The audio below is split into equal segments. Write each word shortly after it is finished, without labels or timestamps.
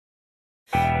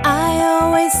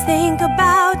just think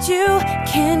about you,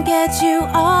 can't get you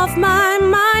off my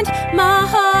mind. My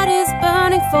heart is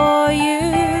burning for you.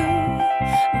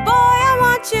 Boy, I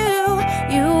want you.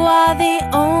 You are the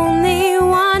only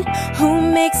one who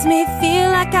makes me feel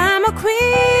like I'm a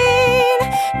queen.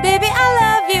 Baby, I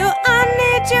love you, I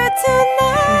need you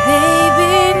tonight.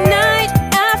 Baby, night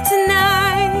after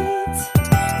night,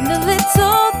 the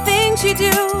little things you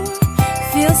do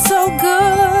feel so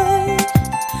good.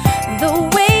 The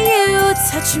way you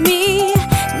touch me,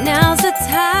 now's the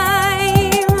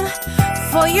time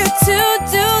for you to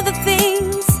do the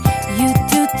things you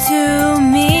do to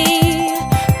me.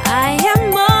 I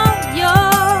am all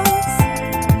yours.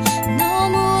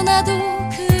 너무나도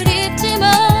그립지만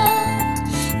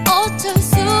어쩔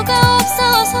수가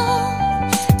없어서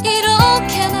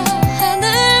이렇게나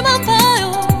하늘만 봐요.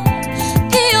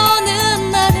 비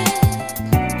오는 날에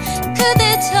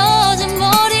그대 젖은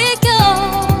머릿결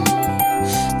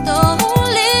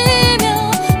떠올리며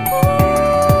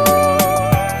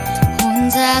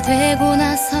혼자 되고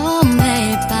나서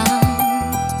매일 밤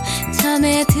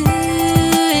잠에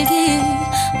들기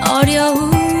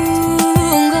어려운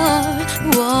걸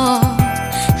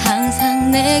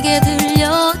항상 내게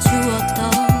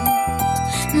들려주었던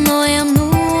너의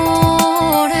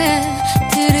노래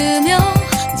들으며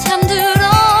잠들어.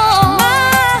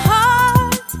 My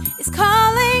heart is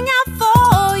calling out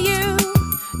for you,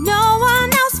 no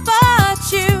one else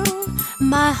but you.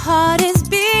 My heart is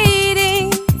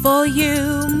beating for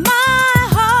you.